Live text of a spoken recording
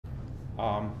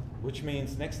which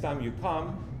means next time you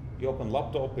come, you open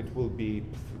laptop, there will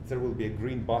be a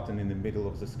green button in the middle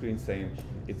of the screen saying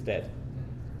it's dead.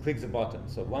 Click the button.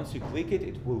 So once you click it,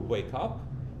 it will wake up.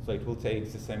 So it will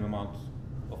take the same amount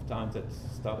of time that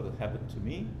happened to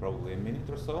me, probably a minute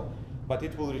or so, but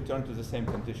it will return to the same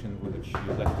condition which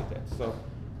you left it at. So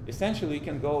essentially, you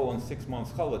can go on 6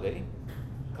 months holiday,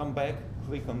 come back,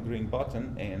 click on green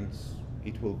button, and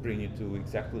it will bring you to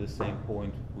exactly the same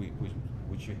point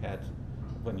which you had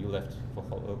when you left for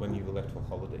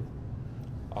holiday.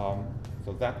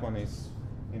 So that one is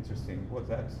interesting. What's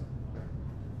that?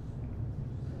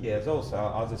 Yeah, those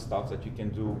are other stuff that you can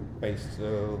do based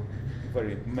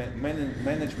very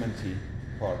management-y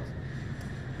part.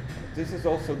 This is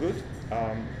also good.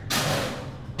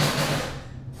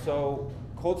 So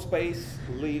Codespace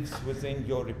lives within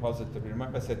your repository.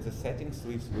 Remember I said the settings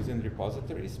lives within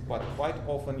repositories, but quite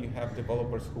often you have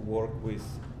developers who work with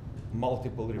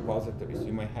multiple repositories.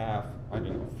 You may have, I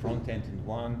don't know, front end in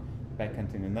one, back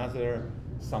end in another,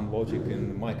 some logic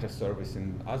in microservice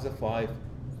in other 5.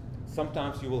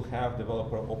 Sometimes you will have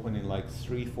developer opening like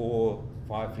 3, 4,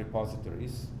 5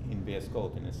 repositories in VS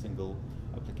Code in a single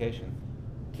application.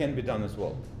 Can be done as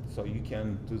well, so you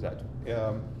can do that.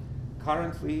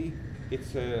 Currently,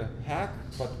 it's a hack,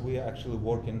 but we are actually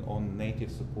working on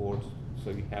native support, so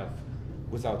you have,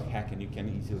 without hacking, you can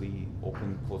easily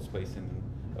open Codespace in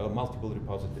multiple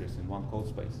repositories in one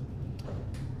Codespace.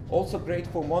 Also great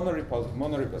for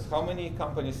monorepos. How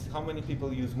many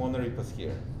people use monorepos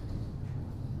here?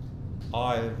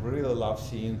 I really love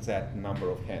seeing that number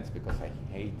of hands because I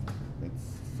hate it.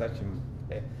 It's such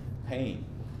a pain.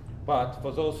 But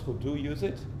for those who do use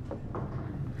it,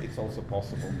 it's also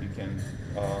possible.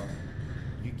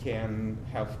 You can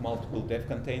have multiple dev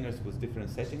containers with different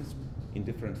settings in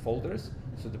different folders.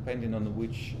 So depending on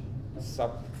which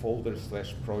subfolder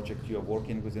 / project you are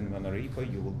working within monorepo,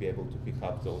 you will be able to pick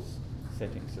up those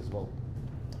settings as well.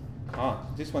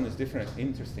 This one is different,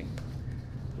 interesting.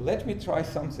 Let me try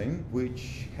something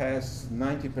which has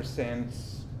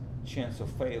 90% chance of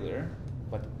failure,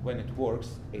 but when it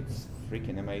works, it's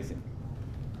freaking amazing.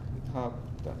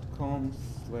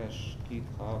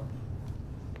 github.com/GitHub.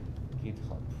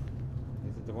 GitHub.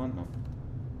 Is it the one? No.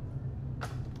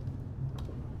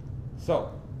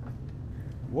 So,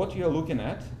 what you're looking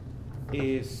at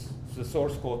is the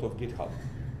source code of GitHub.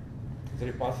 The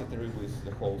repository with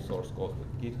the whole source code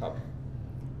of GitHub.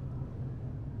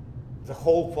 The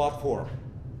whole platform.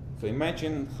 So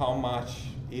imagine how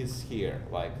much is here,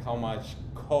 like how much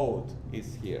code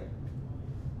is here.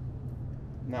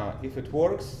 Now, if it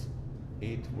works,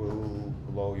 it will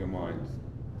blow your mind.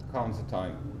 Count the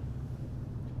time.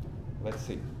 Let's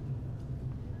see.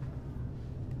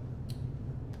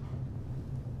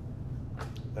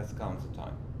 Let's count the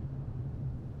time.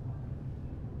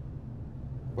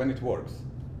 When it works.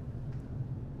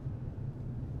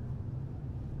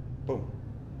 Boom.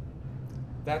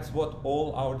 That's what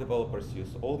all our developers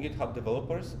use. All GitHub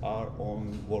developers are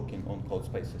working on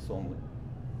Codespaces only.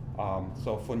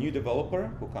 So for new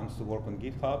developer who comes to work on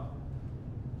GitHub,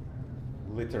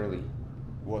 literally,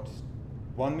 what,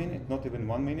 1 minute, not even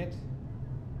 1 minute,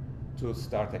 to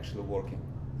start actually working.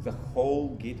 The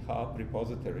whole GitHub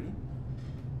repository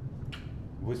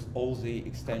with all the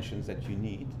extensions that you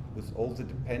need, with all the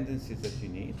dependencies that you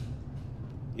need,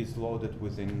 is loaded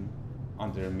within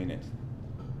under a minute.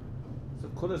 So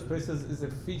Codespaces is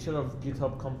a feature of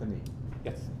GitHub company?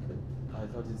 Yes. I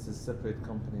thought it's a separate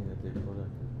company that they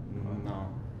product. No.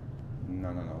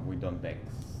 We don't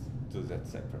do that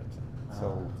separate.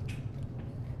 So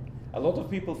a lot of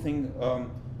people think,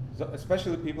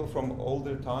 especially people from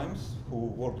older times who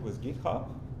worked with GitHub,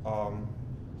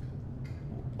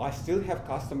 I still have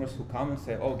customers who come and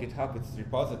say, oh, GitHub, it's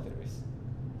repositories.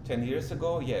 10 years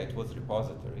ago, yeah, it was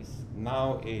repositories.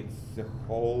 Now it's the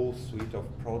whole suite of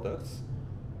products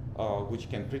which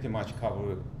can pretty much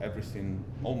cover everything,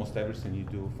 almost everything you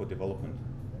do for development.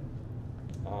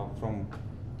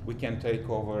 We can take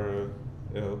over,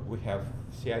 we have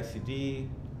CI/CD,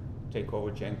 take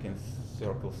over Jenkins,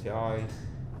 Circle CI,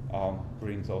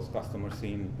 bring those customers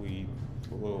in. We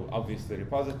will obviously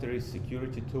repositories,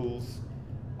 security tools,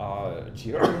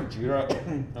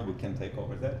 Jira, we can take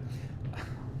over that.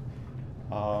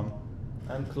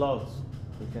 And clouds,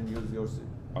 we can use yours.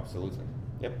 Absolutely,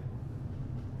 yep.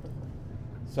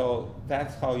 So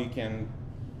that's how you can,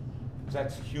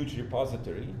 that huge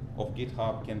repository of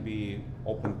GitHub can be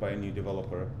opened by a new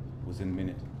developer within a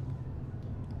minute.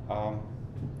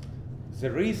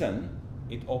 The reason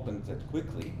it opens that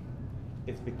quickly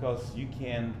is because you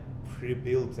can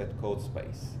pre-build that code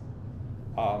space.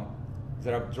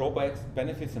 There are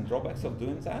benefits and drawbacks of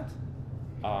doing that.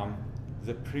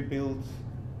 The pre-build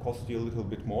costs you a little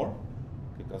bit more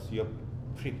because you're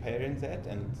preparing that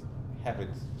and have it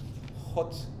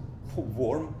hot,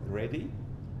 warm, ready.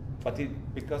 But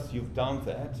because you've done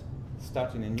that,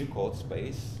 starting a new code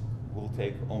space will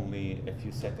take only a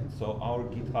few seconds. So our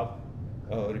GitHub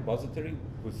repository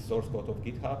with source code of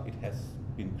GitHub, it has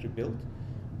been pre-built,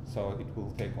 so it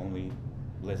will take only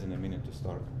less than a minute to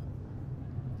start.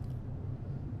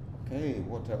 Okay,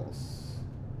 what else?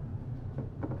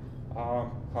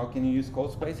 How can you use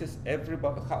Codespaces?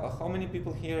 Everybody, how many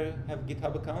people here have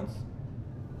GitHub accounts?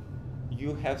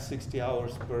 You have 60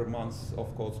 hours per month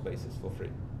of Codespaces for free.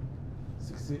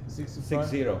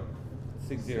 60 hours.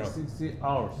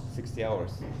 60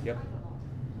 hours, yep.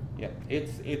 Yeah,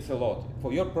 it's a lot.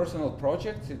 For your personal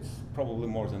projects, it's probably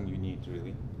more than you need,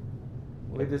 really.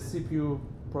 With the CPU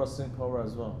processing power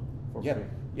as well, for free.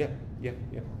 Yeah.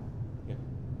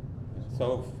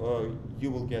 So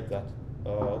you will get that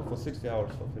for 60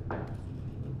 hours for free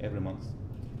every month.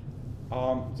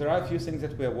 There are a few things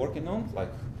that we are working on,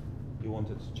 like you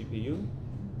wanted GPU.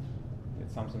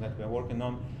 It's something that we are working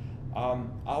on.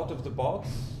 Out of the box,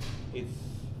 it's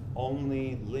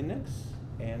only Linux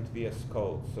and VS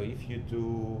Code. So if you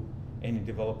do any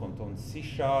development on C#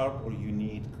 or you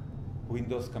need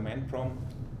Windows command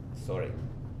prompt, sorry,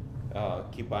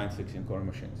 keep buying 16-core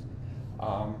machines.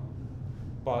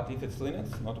 But if it's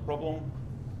Linux, not a problem.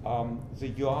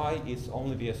 The UI is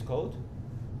only VS Code.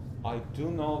 I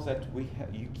do know that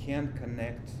you can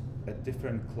connect a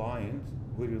different client.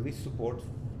 We release support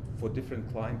for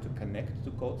different client to connect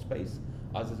to Codespace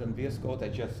other than VS Code. I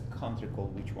just can't recall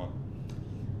which one.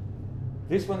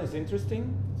 This one is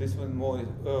interesting. This one more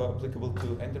applicable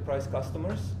to enterprise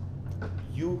customers.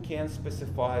 You can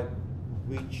specify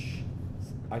which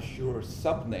Azure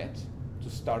subnet to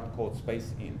start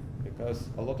Codespace in, because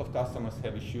a lot of customers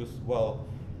have issues. Well,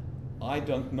 I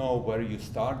don't know where you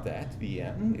start that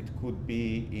VM. It could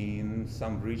be in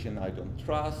some region I don't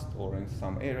trust or in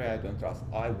some area I don't trust.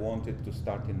 I want it to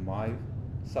start in my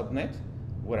subnet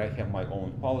where I have my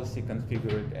own policy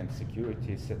configured and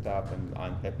security set up, and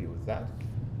I'm happy with that.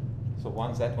 So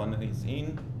once that one is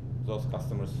in, those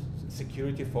customers,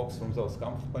 security folks from those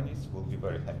companies will be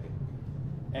very happy.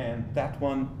 And that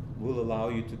one will allow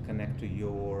you to connect to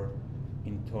your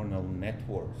internal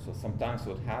network. So sometimes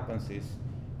what happens is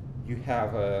you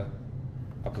have a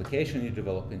application you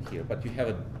develop in here, but you have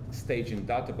a staging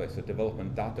database, a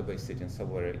development database sitting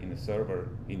somewhere in a server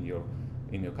in your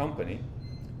company.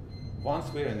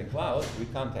 Once we're in the cloud, we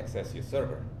can't access your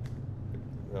server.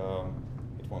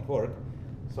 It won't work.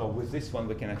 So with this one,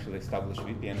 we can actually establish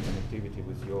VPN connectivity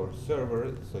with your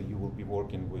server, so you will be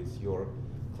working with your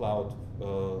cloud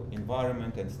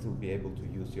environment and still be able to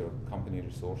use your company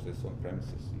resources on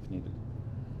premises if needed.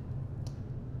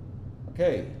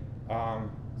 Okay,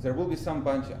 there will be some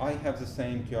bunch. I have the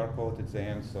same QR code at the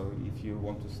end, so if you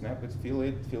want to snap it,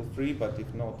 feel free, but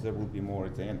if not, there will be more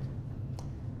at the end.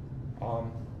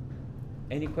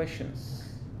 Any questions?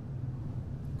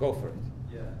 Go for it.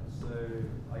 Yeah, so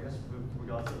I guess with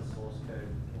regards to the source code,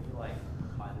 can you like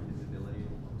hide the visibility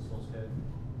of the source code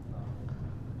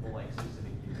for like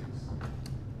specific users?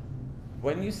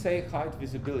 When you say hide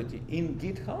visibility in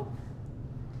GitHub?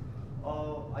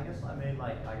 Oh, I guess I mean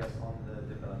like on the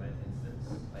development instance.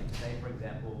 Like say for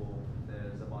example,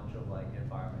 there's a bunch of like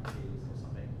environment keys or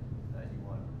something that you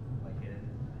want like hidden.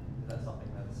 Is that something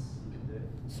that's you can do?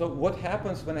 So what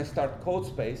happens when I start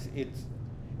Codespace?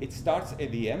 It starts a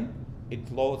VM.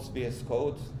 It loads VS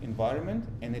Code environment,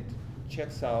 and it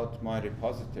checks out my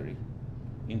repository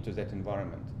into that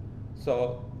environment.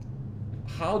 So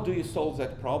how do you solve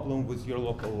that problem with your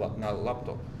local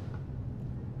laptop?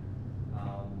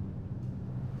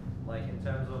 Like in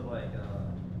terms of like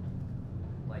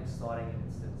starting an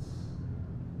instance,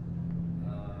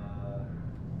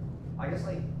 I guess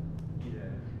like, you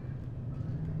know,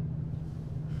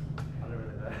 I don't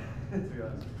really know, to be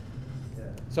honest.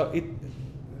 Yeah. So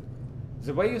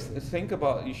the way you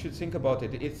should think about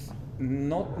it, it's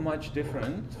not much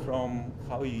different from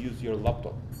how you use your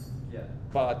laptop. Yeah.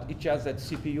 But it's just that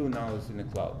CPU now is in the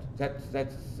cloud. That's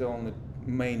the only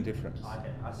main difference.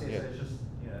 Okay, I see. Yeah. So it's just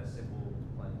a simple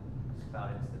like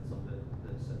cloud instance of the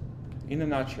In a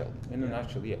nutshell,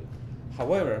 yeah.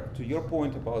 However, to your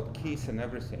point about keys and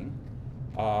everything,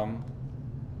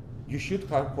 you should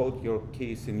hard code your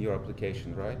keys in your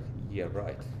application, right? Yeah,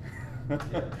 right.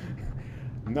 Yeah.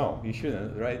 No, you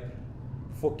shouldn't, right?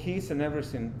 For keys and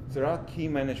everything, there are key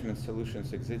management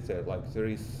solutions exist there. Like there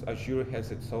is, Azure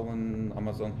has its own,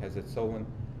 Amazon has its own,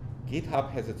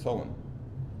 GitHub has its own.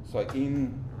 So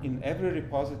in every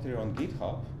repository on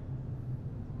GitHub,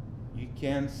 you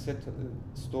can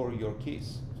store your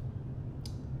keys.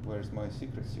 Where's my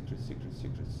secrets?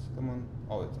 Come on.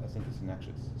 Oh, I think it's in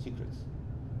actions. Secrets.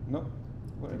 No.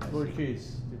 Where is Deploy it?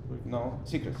 keys. No,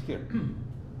 secrets here.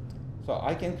 So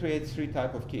I can create 3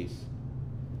 types of keys.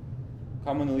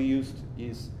 Commonly used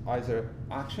is either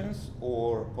actions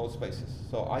or Codespaces.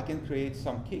 So I can create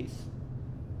some keys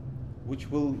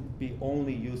which will be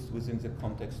only used within the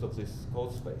context of this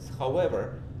Codespace.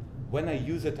 However, when I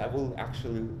use it, I will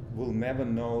never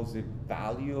know the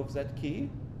value of that key.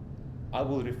 I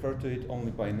will refer to it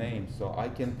only by name. So I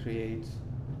can create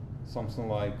something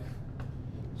like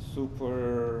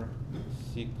super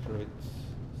secret,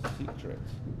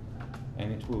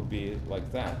 and it will be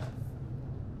like that.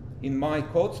 In my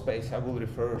Codespace, I will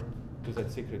refer to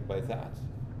that secret by that.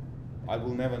 I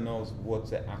will never know what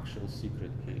the actual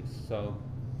secret is. So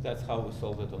that's how we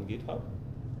solve it on GitHub.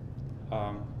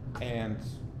 And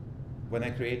when I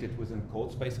create it within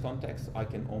Codespace context, I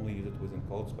can only use it within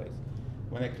Codespace.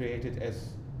 When I create it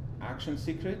as action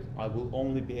secret, I will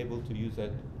only be able to use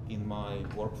it in my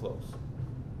workflows.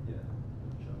 Yeah,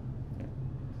 sure. Yeah. I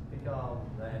think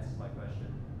that answers my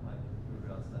question, like, with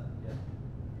regards to that, yeah.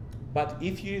 But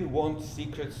if you want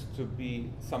secrets to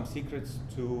be, some secrets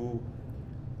to,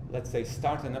 let's say,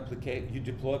 start an application, you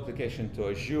deploy application to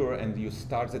Azure and you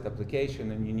start that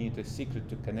application and you need a secret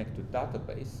to connect to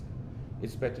database,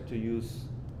 it's better to use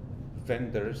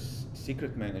vendors'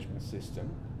 secret management system,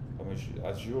 from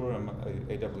Azure,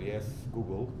 AWS,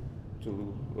 Google,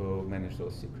 to manage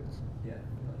those secrets. Yeah,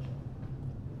 gotcha.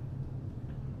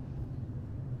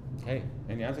 Okay,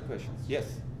 any other questions?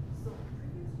 Yes? So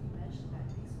previously you mentioned that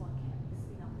this one can be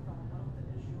spin up from one of the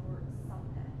Azure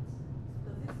subnets.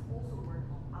 Does this also work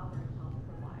on other cloud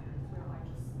providers where I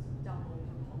just download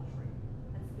the repository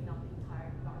and spin up the entire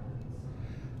environment?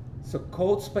 So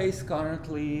Codespace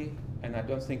currently, and I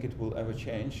don't think it will ever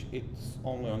change, it's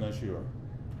only on Azure.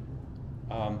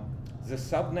 The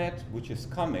subnet, which is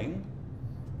coming,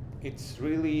 it's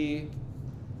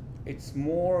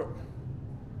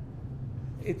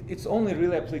only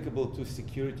really applicable to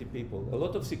security people. A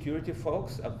lot of security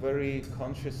folks are very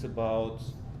conscious about,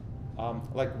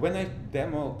 like when I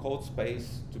demo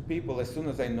Codespace to people, as soon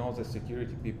as I know the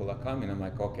security people are coming, I'm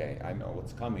like, okay, I know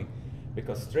what's coming.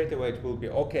 Because straight away it will be,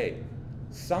 okay,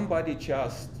 somebody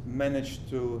just managed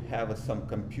to have some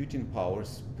computing power,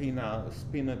 spin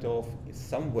it off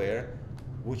somewhere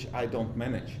which I don't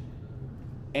manage.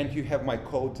 And you have my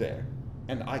code there,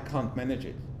 and I can't manage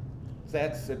it.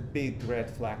 That's a big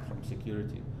red flag from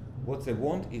security. What they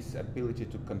want is ability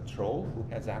to control who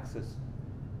has access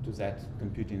to that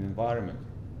computing environment.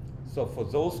 So for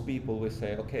those people, we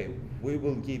say, okay, we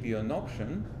will give you an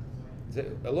option.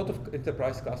 A lot of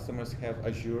enterprise customers have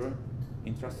Azure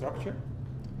infrastructure,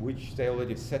 which they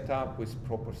already set up with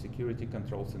proper security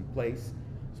controls in place.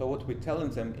 So what we're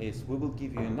telling them is, we will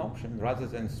give you an option, rather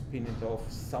than spin it off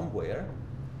somewhere,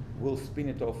 we'll spin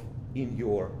it off in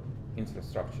your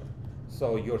infrastructure.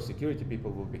 So your security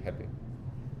people will be happy.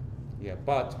 Yeah,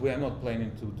 but we are not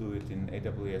planning to do it in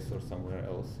AWS or somewhere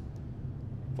else.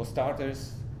 For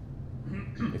starters,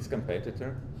 it's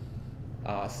competitor.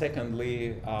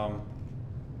 Secondly,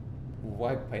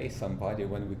 why pay somebody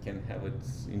when we can have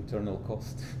its internal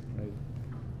cost, right?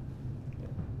 Yeah.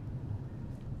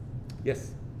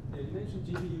 Yes? Yeah, you mentioned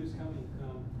GPU is coming.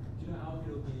 Do you know how it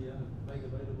will be made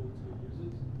available to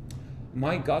users?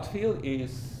 My gut feel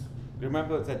is,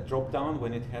 remember that drop down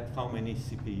when it had how many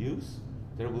CPUs?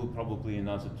 There will probably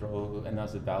another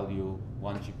value,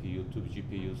 1 GPU, 2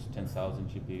 GPUs, 10,000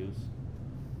 GPUs,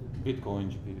 Bitcoin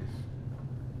GPUs.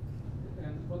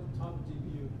 And what type of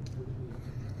GPU would it be?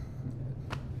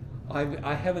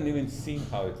 I haven't even seen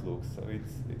how it looks, so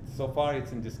so far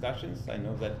it's in discussions. I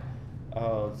know that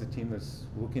the team is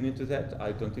looking into that.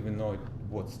 I don't even know at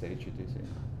what stage it is in.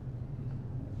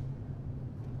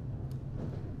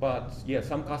 But yeah,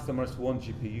 some customers want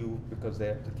GPU because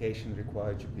their application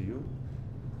requires GPU.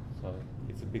 So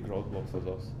it's a big roadblock for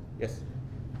those. Yes?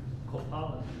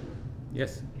 Copilot.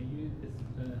 Yes? Can you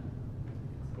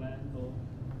explain or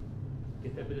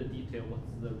get a bit of detail what's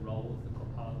the role of the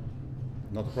Copilot?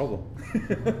 Not a problem.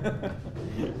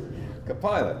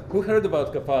 Copilot. Who heard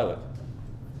about Copilot?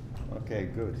 Okay,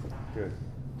 good, good.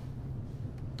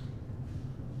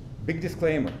 Big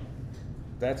disclaimer.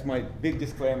 That's my big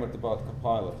disclaimer about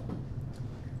Copilot.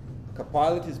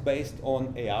 Copilot is based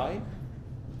on AI.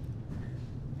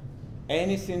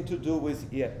 Anything to do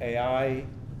with AI,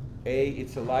 A,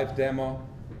 it's a live demo.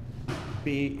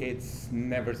 B, it's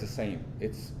never the same.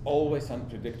 It's always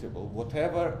unpredictable.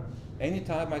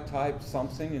 Anytime I type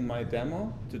something in my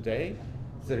demo today,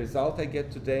 the result I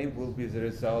get today will be the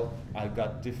result I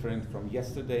got different from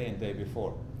yesterday and day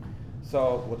before.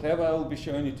 So whatever I will be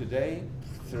showing you today,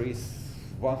 there is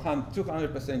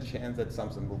 200% chance that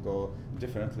something will go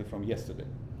differently from yesterday.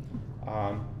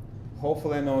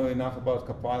 Hopefully I know enough about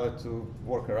Copilot to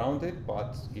work around it,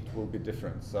 but it will be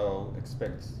different, so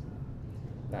expect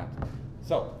that.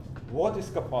 So, what is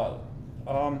Copilot?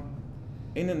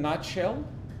 In a nutshell,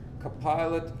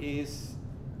 Copilot is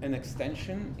an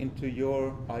extension into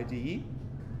your IDE.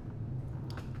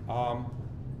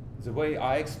 The way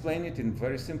I explain it in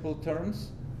very simple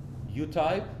terms, you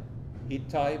type, it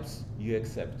types, you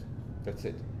accept. That's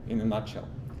it, in a nutshell.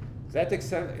 That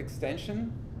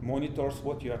extension monitors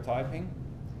what you are typing.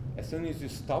 As soon as you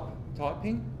stop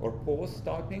typing or pause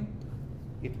typing,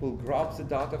 it will grab the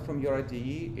data from your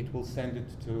IDE, it will send it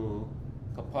to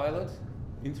Copilot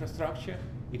infrastructure,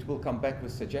 it will come back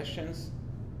with suggestions,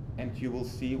 and you will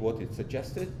see what it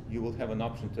suggested. You will have an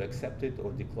option to accept it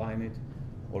or decline it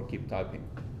or keep typing.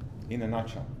 In a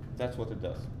nutshell, that's what it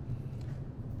does.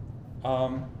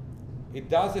 It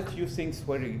does a few things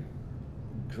very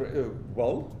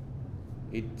well.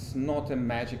 It's not a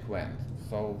magic wand,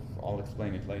 so I'll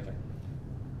explain it later.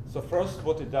 So first,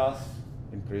 what it does,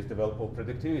 increase developer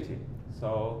productivity.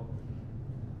 So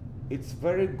it's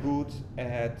very good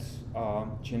at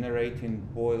generating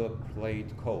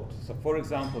boilerplate code. So for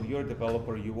example, you're a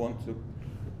developer,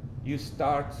 you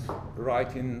start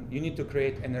writing, you need to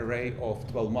create an array of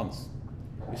 12 months.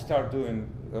 You start doing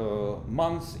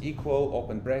months equal,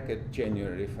 open bracket,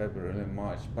 January, February,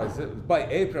 March. By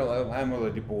April, I'm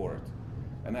already bored,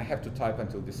 and I have to type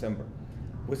until December.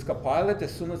 With Copilot,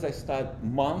 as soon as I start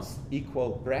months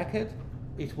equal bracket,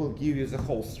 it will give you the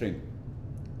whole string.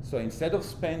 So instead of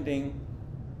spending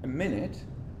a minute,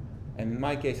 and in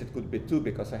my case it could be 2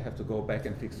 because I have to go back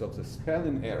and fix all the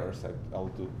spelling errors I'll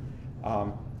do.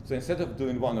 So instead of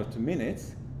doing 1 or 2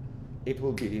 minutes, it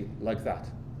will be like that.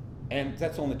 And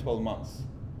that's only 12 months.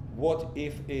 What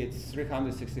if it's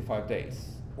 365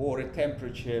 days, or a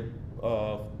temperature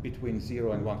between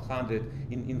 0 and 100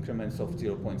 in increments of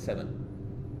 0.7?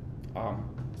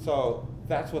 So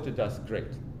that's what it does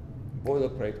great.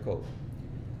 Boilerplate code.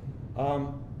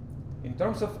 In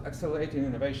terms of accelerating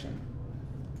innovation,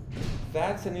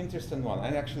 that's an interesting one,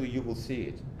 and actually you will see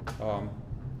it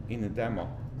in a demo.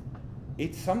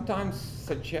 It sometimes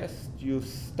suggests you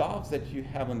stuff that you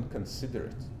haven't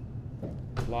considered,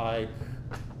 like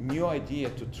new idea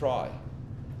to try.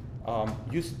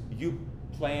 You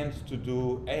planned to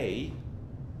do A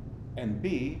and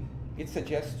B, it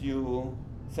suggests you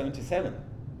 77.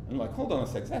 And like, hold on a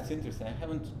sec, that's interesting. I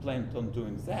haven't planned on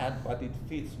doing that, but it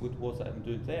fits with what I'm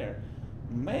doing there.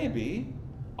 Maybe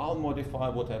I'll modify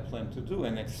what I plan to do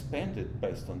and expand it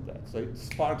based on that. So it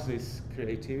sparks this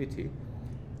creativity.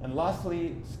 And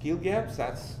lastly, skill gaps.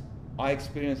 I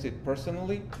experienced it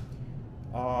personally.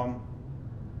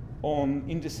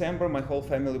 In December, my whole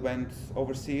family went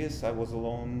overseas. I was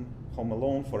home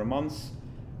alone for a month.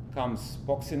 Comes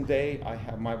Boxing Day.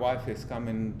 My wife is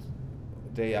coming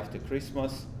day after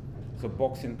Christmas. So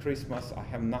Boxing Christmas, I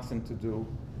have nothing to do.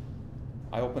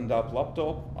 I opened up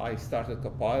laptop, I started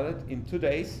Copilot. In 2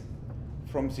 days,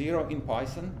 from 0 in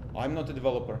Python, I'm not a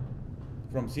developer,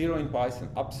 from 0 in Python,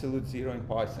 absolute 0 in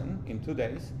Python, in 2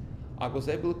 days, I was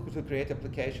able to create an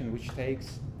application which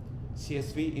takes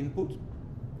CSV input.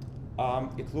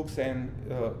 It looks at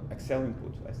Excel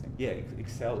input, I think. Yeah,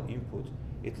 Excel input.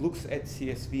 It looks at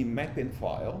CSV mapping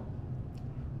file,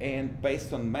 and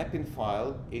based on mapping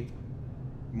file, it